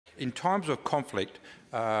in times of conflict,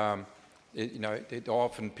 often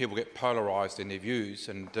people get polarised in their views,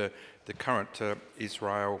 and the current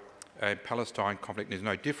Israel-Palestine conflict is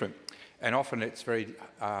no different. And often it's very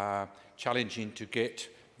challenging to get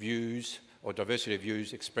views or diversity of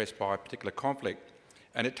views expressed by a particular conflict.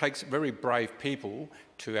 And it takes very brave people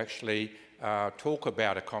to actually talk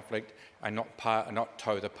about a conflict and not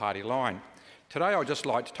toe the party line. Today I'd just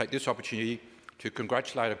like to take this opportunity to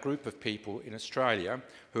congratulate a group of people in Australia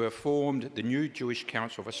who have formed the new Jewish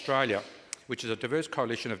Council of Australia, which is a diverse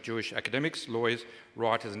coalition of Jewish academics, lawyers,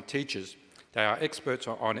 writers and teachers. They are experts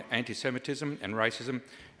on anti-Semitism and racism,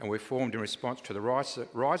 and were formed in response to the rise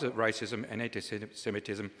of racism and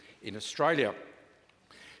anti-Semitism in Australia.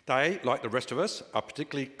 They, like the rest of us, are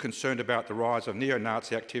particularly concerned about the rise of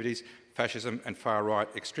neo-Nazi activities, fascism and far-right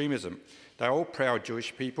extremism. They are all proud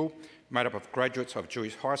Jewish people, made up of graduates of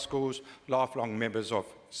Jewish high schools, lifelong members of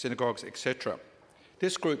synagogues, etc.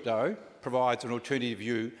 This group, though, provides an alternative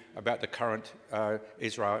view about the current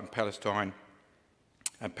Israel and Palestine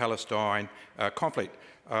conflict.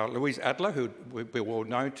 Louise Adler, who will be well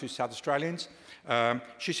known to South Australians,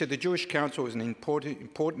 she said the Jewish Council is an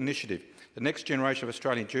important initiative. The next generation of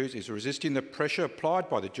Australian Jews is resisting the pressure applied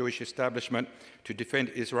by the Jewish establishment to defend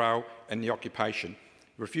Israel and the occupation.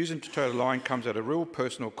 Refusing to toe the line comes at a real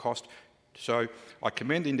personal cost, so I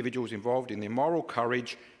commend the individuals involved in their moral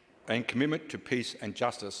courage and commitment to peace and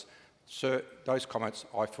justice. Sir, those comments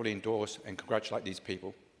I fully endorse and congratulate these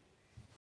people.